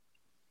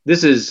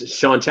This is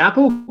Sean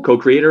Chappell,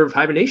 co-creator of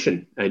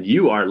Hibernation, and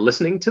you are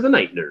listening to The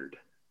Night Nerd.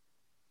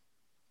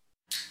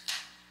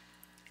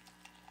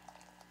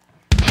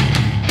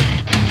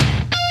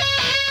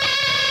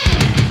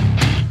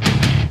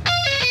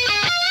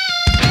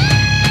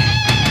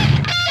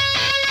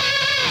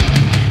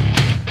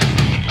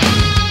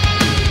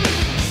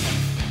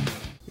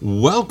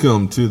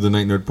 Welcome to the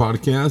Night Nerd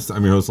Podcast.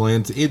 I'm your host,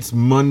 Lance. It's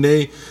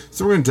Monday,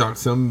 so we're going to talk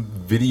some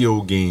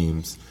video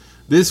games.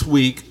 This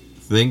week,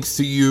 thanks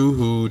to you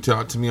who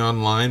talked to me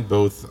online,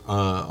 both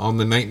on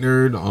the Night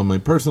Nerd, on my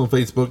personal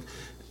Facebook,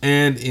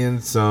 and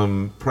in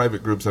some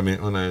private groups I'm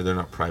in. Oh, no, they're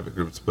not private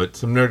groups, but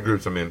some nerd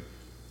groups I'm in.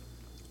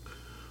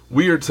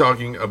 We are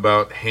talking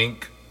about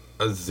Hank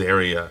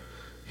Azaria.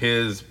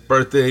 His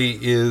birthday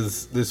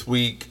is this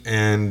week,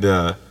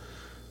 and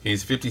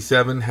he's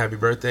 57. Happy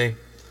birthday.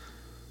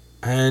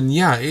 And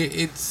yeah,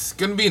 it's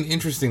going to be an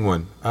interesting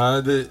one.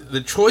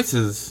 The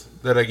choices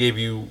that I gave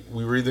you,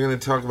 we were either going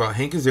to talk about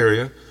Hank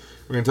Azaria,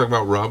 we're going to talk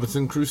about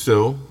Robinson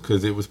Crusoe,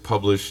 because it was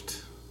published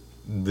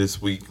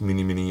this week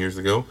many years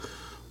ago,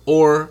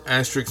 or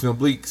Asterix and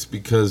Obelix,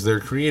 because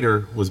their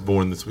creator was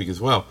born this week as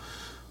well.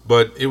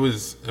 But it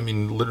was,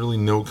 literally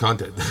no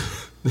content.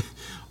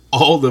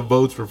 All the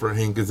votes were for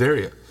Hank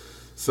Azaria.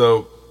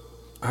 So,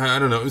 I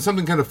don't know, it was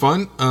something kind of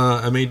fun.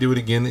 I may do it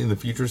again in the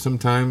future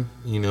sometime,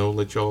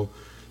 let y'all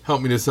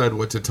help me decide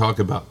what to talk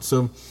about.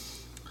 So,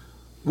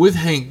 with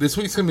Hank, this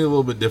week's going to be a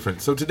little bit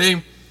different. So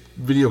today,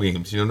 video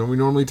games. We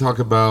normally talk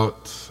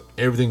about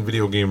everything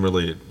video game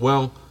related.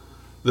 Well,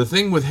 the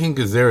thing with Hank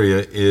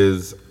Azaria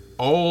is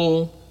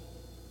all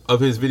of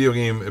his video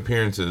game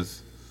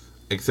appearances,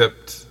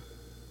 except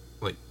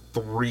like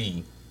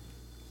 3,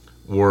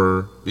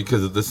 were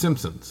because of The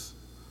Simpsons.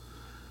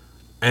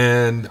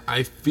 And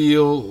I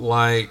feel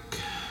like,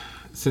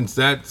 since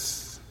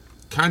that's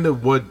kind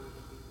of what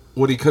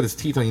he cut his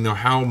teeth on,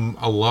 how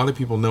a lot of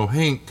people know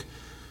Hank,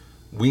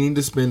 we need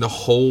to spend a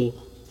whole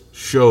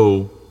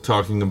show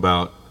talking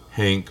about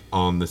Hank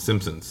on The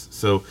Simpsons.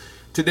 So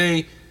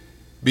today,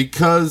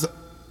 because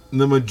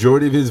the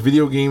majority of his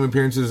video game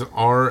appearances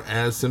are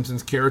as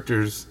Simpsons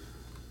characters,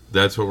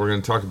 that's what we're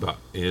going to talk about,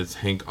 is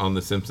Hank on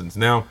The Simpsons.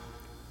 Now,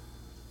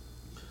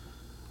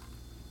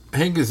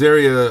 Hank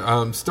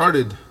Azaria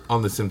started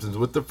on The Simpsons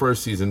with the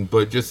first season,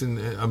 but just in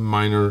a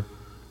minor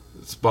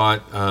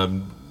spot.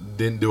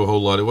 Didn't do a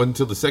whole lot. It wasn't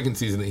until the second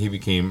season that he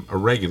became a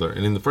regular.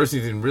 And in the first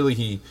season, really,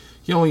 he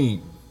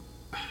only,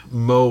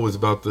 Moe was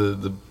about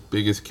the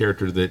biggest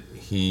character that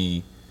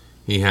he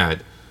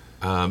had.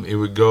 It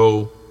would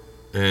go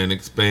and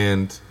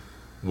expand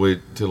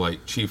to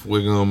like Chief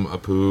Wiggum,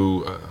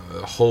 Apu,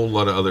 a whole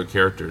lot of other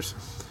characters.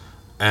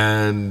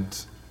 And,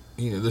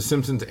 The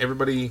Simpsons,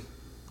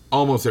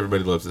 almost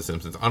everybody loves The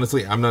Simpsons.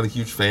 Honestly, I'm not a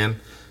huge fan.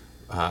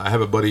 I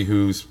have a buddy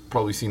who's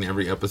probably seen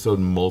every episode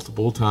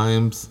multiple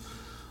times.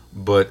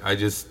 But I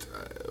just,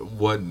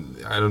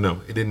 I don't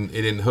know. It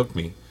didn't hook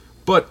me.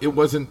 But it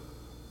wasn't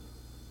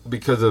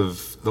because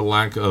of the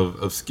lack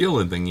of skill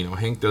and thing.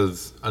 Hank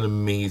does an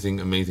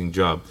amazing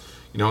job.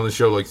 On the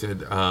show, like I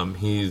said,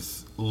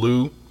 he's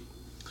Lou,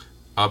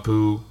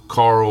 Apu,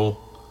 Carl,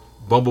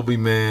 Bumblebee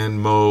Man,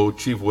 Moe,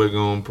 Chief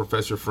Wiggum,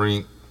 Professor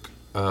Frink,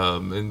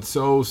 and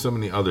so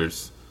many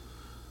others.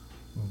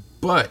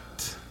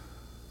 But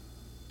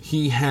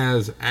he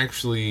has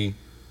actually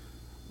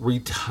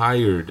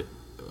retired.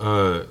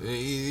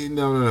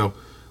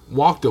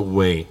 Walked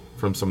away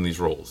from some of these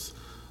roles.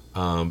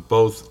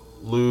 Both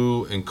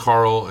Lou and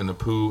Carl and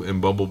Apu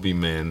and Bumblebee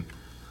Man.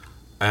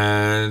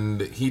 And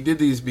he did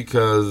these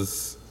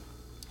because,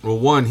 well,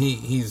 one,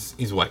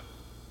 he's white.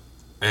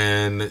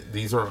 And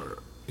these are,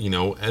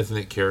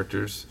 ethnic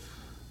characters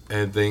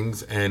and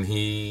things. And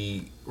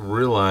he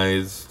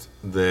realized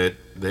that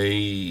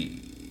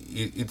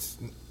it's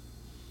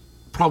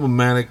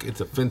problematic,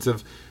 it's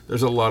offensive.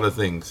 There's a lot of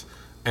things.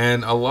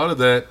 And a lot of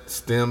that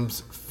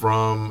stems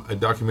from a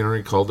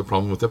documentary called The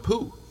Problem with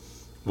Apu,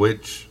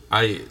 which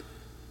I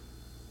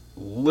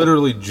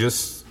literally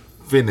just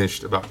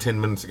finished about 10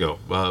 minutes ago,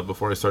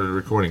 before I started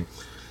recording.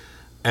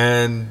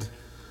 And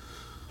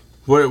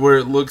where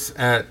it looks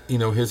at,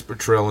 his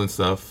portrayal and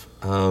stuff,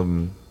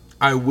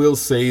 I will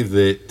say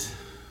that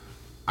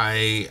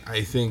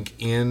I think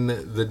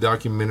in the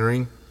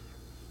documentary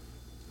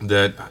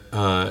that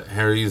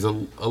Harry's a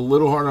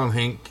little hard on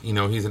Hank.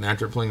 He's an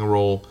actor playing a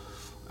role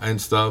and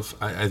stuff.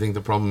 I think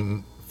the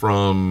problem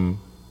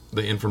from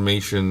the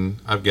information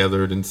I've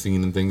gathered and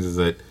seen and things is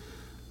that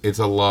it's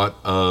a lot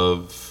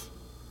of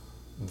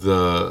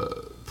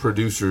the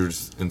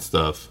producers and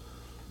stuff.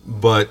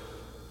 But,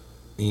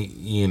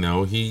 he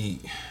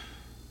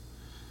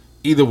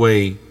either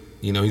way,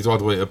 he's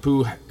walked away.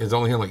 Apu has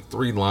only had like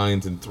 3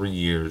 lines in 3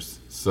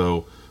 years.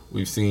 So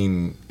we've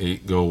seen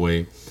it go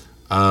away.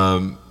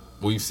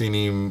 We've seen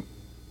him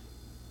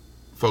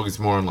focus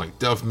more on like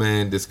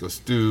Duffman, Disco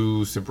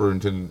Stew,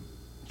 Superintendent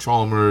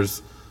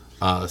Chalmers,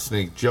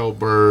 Snake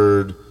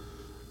Jailbird,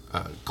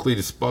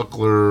 Cletus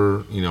Buckler,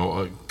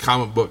 a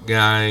comic book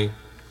guy.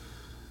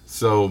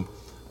 So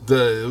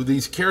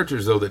these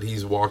characters though that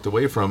he's walked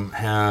away from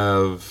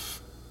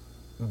have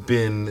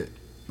been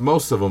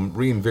most of them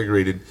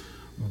reinvigorated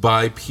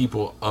by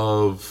people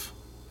of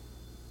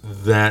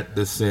that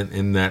descent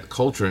in that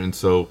culture. And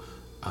so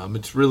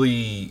it's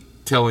really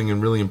telling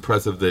and really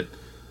impressive that,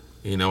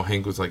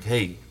 Hank was like,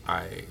 hey,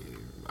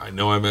 I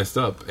know I messed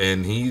up.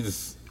 And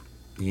he's,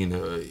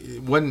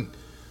 when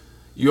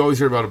you always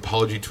hear about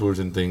apology tours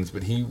and things,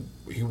 but he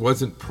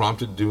wasn't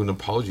prompted to do an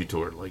apology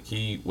tour. Like,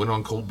 he went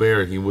on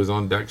Colbert, he was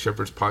on Dak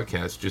Shepard's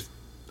podcast just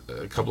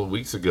a couple of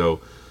weeks ago,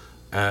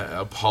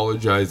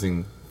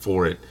 apologizing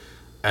for it.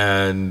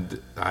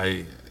 And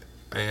I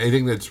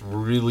think that's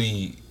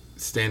really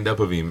stand up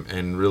of him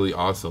and really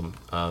awesome.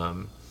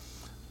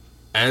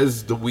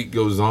 As the week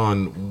goes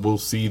on,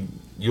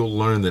 you'll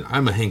learn that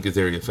I'm a Hank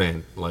Azaria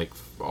fan. Like,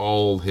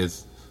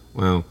 almost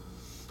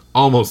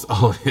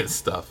all his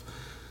stuff.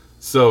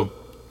 So,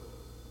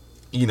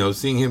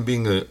 seeing him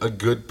being a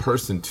good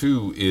person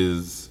too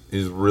is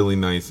really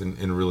nice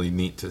and really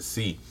neat to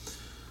see.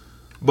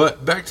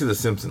 But back to the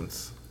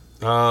Simpsons.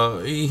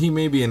 He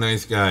may be a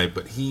nice guy,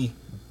 but he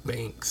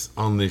banks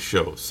on this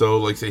show. So,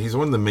 like I say, he's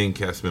one of the main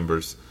cast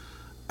members,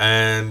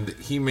 and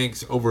he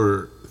makes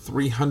over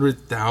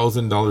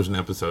 $300,000 an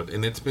episode,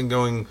 and it's been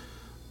going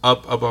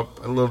up, a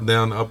little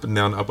down, up and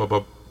down,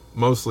 up,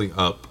 mostly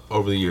up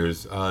over the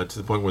years, to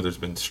the point where there's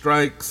been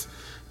strikes.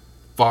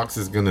 Fox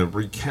is going to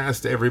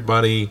recast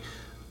everybody,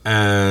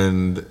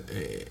 and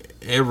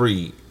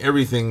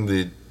everything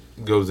that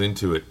goes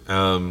into it.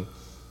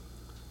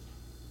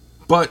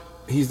 But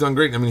he's done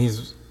great. I mean,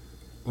 he's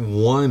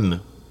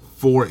won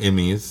 4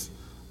 Emmys,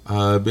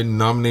 been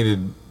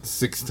nominated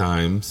 6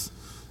 times,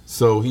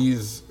 so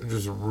he's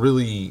just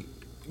really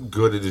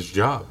good at his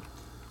job.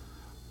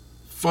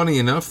 Funny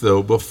enough,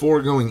 though,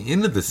 before going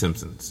into The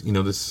Simpsons,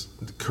 this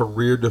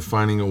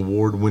career-defining,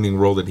 award-winning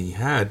role that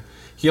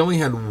he only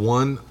had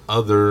one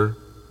other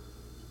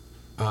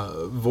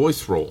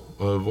voiceover,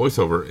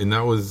 and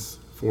that was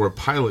for a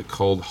pilot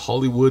called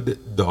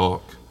Hollywood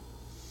Dog.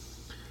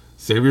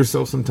 Save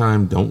yourself some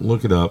time, don't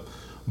look it up,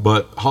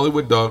 but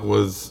Hollywood Dog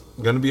was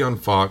going to be on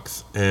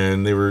Fox,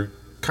 and they were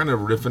kind of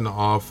riffing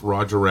off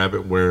Roger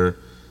Rabbit, where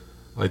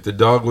like the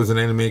dog was an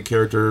animated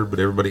character, but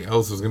everybody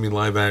else was going to be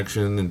live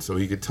action, and so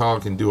he could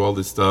talk and do all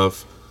this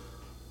stuff.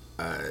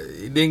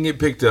 It didn't get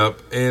picked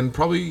up, and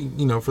probably,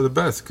 for the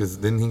best, because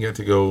then he got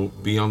to go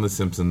be on The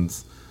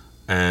Simpsons,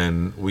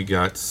 and we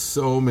got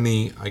so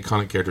many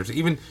iconic characters.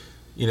 Even,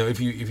 if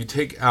you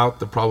take out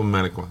the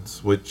problematic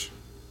ones, which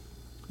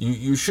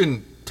you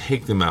shouldn't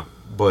take them out,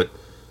 but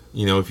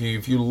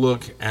if you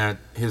look at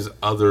his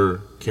other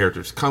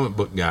characters, comic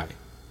book guy,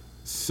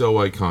 so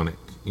iconic,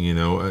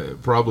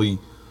 probably.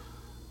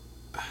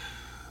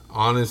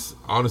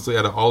 Honestly,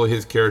 out of all of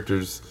his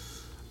characters,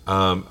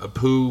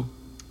 Apu,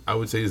 I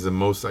would say, is the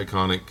most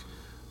iconic,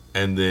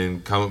 and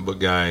then comic book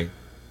guy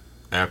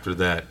after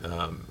that.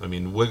 I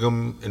mean,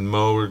 Wiggum and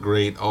Mo are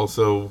great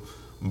also,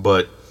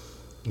 but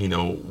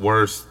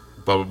worst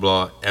blah blah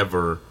blah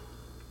ever.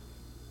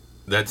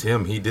 That's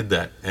him. He did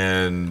that,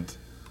 and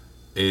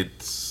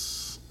it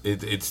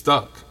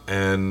stuck,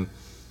 and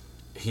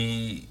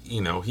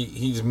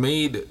he's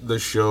made the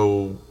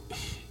show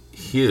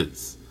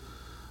his.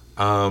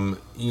 A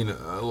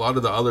lot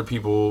of the other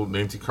people,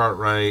 Nancy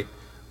Cartwright,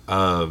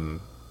 who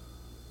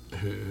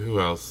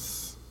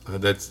else?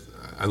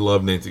 I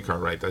love Nancy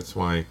Cartwright. That's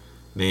why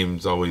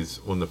name's always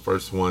the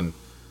first one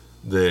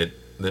that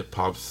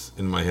pops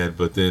in my head.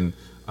 But then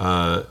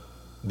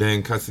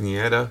Dan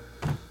Castaneda,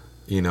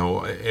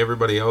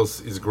 everybody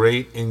else is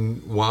great.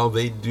 And while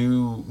they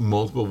do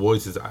multiple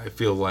voices, I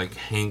feel like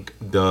Hank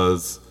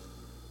does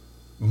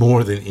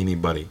more than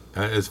anybody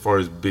as far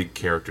as big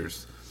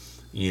characters.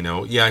 He's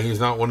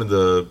not one of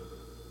the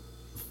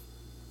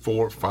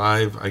 4 or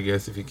 5, I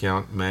guess, if you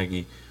count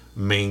Maggie,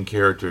 main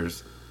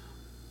characters,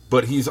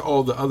 but he's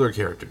all the other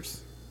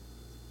characters,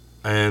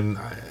 and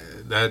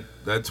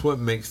that's what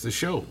makes the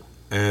show.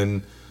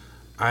 And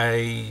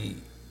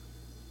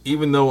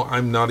even though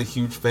I'm not a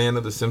huge fan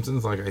of The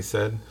Simpsons, like I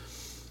said,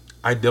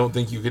 I don't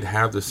think you could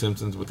have The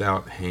Simpsons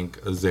without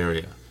Hank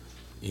Azaria.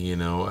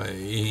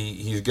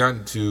 He's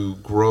gotten to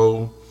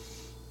grow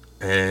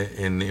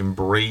and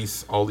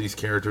embrace all these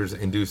characters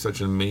and do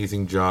such an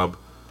amazing job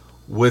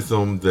with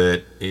them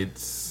that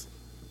it's,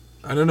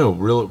 I don't know,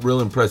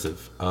 real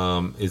impressive.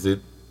 Is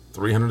it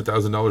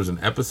 $300,000 an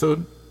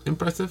episode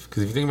impressive?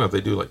 Because if you think about it,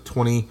 they do like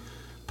 20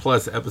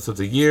 plus episodes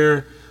a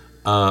year.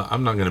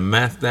 I'm not going to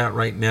math that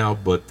right now,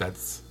 but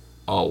that's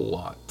a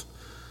lot.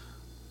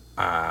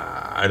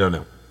 I don't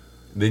know.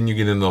 Then you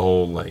get into the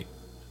whole like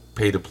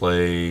pay to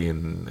play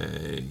and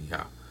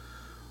yeah.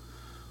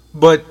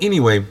 But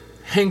anyway,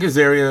 Hank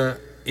Azaria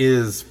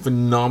is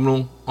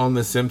phenomenal on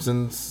The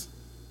Simpsons,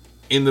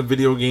 in the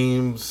video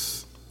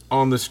games,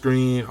 on the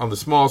screen, on the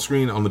small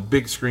screen, on the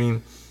big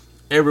screen.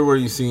 Everywhere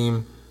you see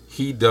him,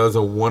 he does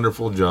a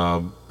wonderful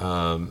job.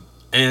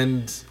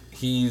 And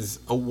he's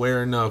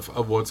aware enough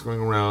of what's going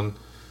around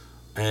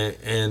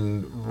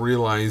and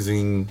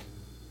realizing,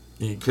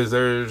 because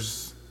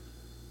there's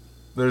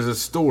a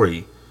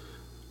story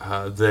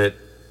that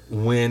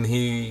when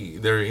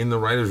they're in the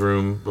writer's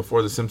room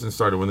before The Simpsons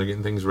started, when they're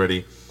getting things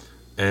ready,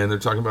 and they're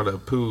talking about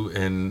Apu,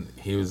 and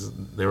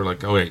they were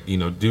like, oh wait,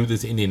 do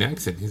this Indian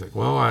accent. He's like,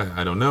 well,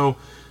 I don't know.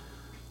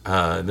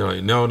 They're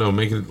like, no,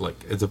 make it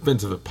like as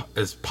offensive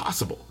as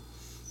possible.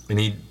 And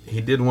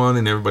he did one,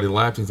 and everybody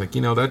laughed. He's like,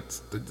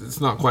 that's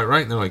not quite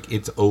right. And they're like,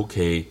 it's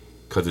okay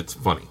because it's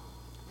funny.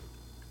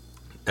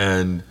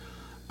 And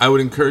I would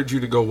encourage you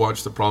to go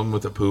watch The Problem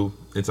with Apu.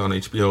 It's on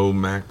HBO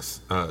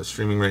Max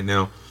streaming right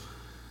now.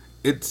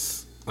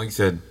 It's, like I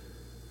said,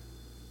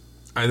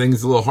 I think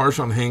it's a little harsh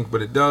on Hank,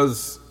 but it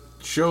does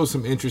show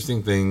some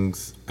interesting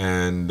things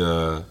and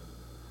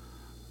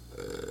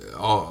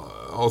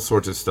all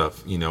sorts of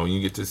stuff.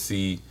 You get to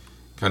see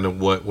kind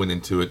of what went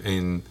into it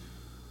and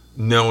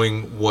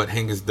knowing what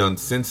Hank has done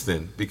since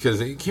then, because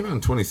it came out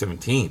in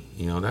 2017.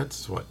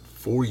 That's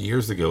 4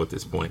 years ago at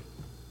this point.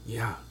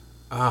 Yeah,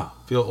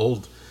 feel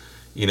old.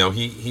 He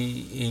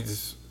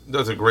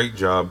does a great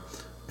job,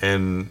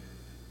 and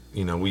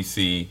we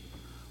see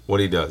what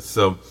he does.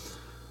 So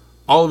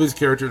all of his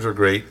characters are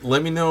great.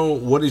 Let me know,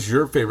 what is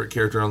your favorite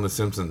character on The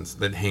Simpsons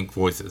that Hank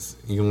voices?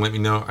 You can let me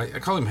know. I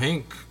call him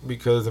Hank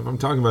because if I'm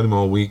talking about him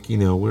all week,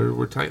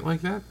 we're tight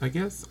like that, I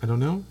guess. I don't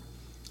know.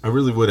 I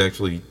really would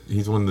actually.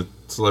 He's one of the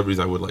celebrities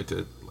I would like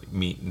to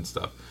meet and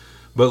stuff.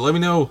 But let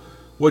me know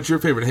what's your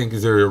favorite Hank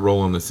Azaria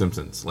role on The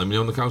Simpsons. Let me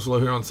know in the comments below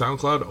here on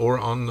SoundCloud or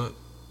on the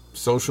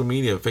social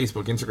media,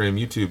 Facebook, Instagram,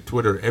 YouTube,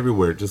 Twitter,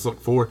 everywhere. Just look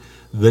for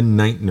The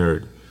Night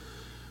Nerd.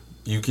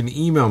 You can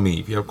email me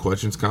if you have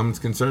questions, comments,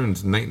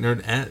 concerns,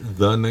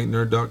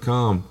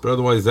 nightnerd@thenightnerd.com. But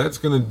otherwise, that's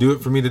going to do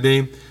it for me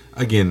today.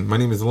 Again, my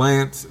name is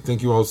Lance.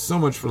 Thank you all so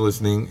much for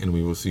listening, and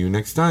we will see you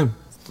next time.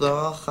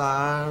 So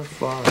hard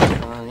for the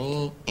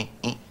money.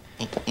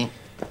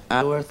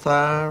 I work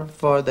hard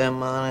for the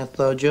money,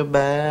 so you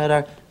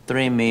better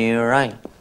treat me right.